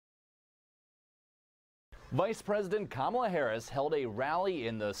Vice President Kamala Harris held a rally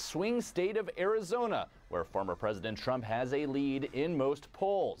in the swing state of Arizona, where former President Trump has a lead in most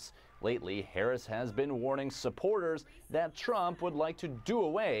polls. Lately, Harris has been warning supporters that Trump would like to do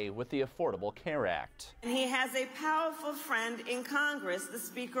away with the Affordable Care Act. He has a powerful friend in Congress, the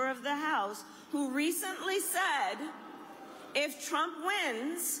Speaker of the House, who recently said, if Trump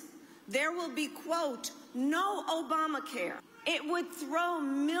wins, there will be, quote, no Obamacare. It would throw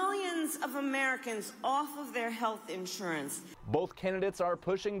millions of Americans off of their health insurance. Both candidates are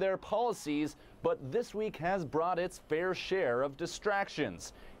pushing their policies, but this week has brought its fair share of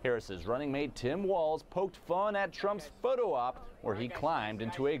distractions. Harris's running mate Tim Walz poked fun at Trump's photo op where he climbed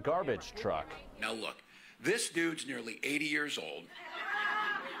into a garbage truck. Now look, this dude's nearly 80 years old.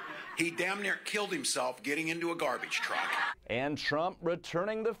 He damn near killed himself getting into a garbage truck. And Trump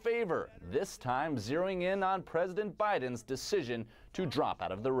returning the favor, this time zeroing in on President Biden's decision to drop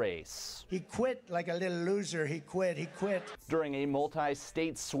out of the race. He quit like a little loser. He quit. During a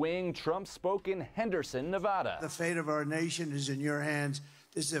multi-state swing, Trump spoke in Henderson, Nevada. The fate of our nation is in your hands.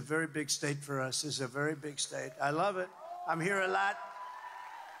 This is a very big state for us. This is a very big state. I love it. I'm here a lot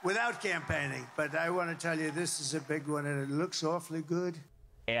without campaigning, but I want to tell you this is a big one, and it looks awfully good.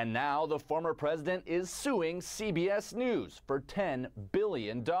 And now the former president is suing CBS News for $10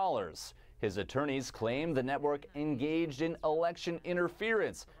 billion. His attorneys claim the network engaged in election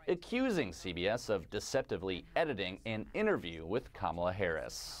interference, accusing CBS of deceptively editing an interview with Kamala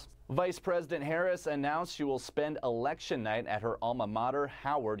Harris. Vice President Harris announced she will spend election night at her alma mater,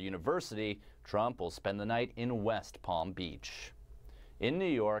 Howard University. Trump will spend the night in West Palm Beach. In New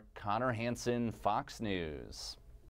York, Connor Hansen, Fox News.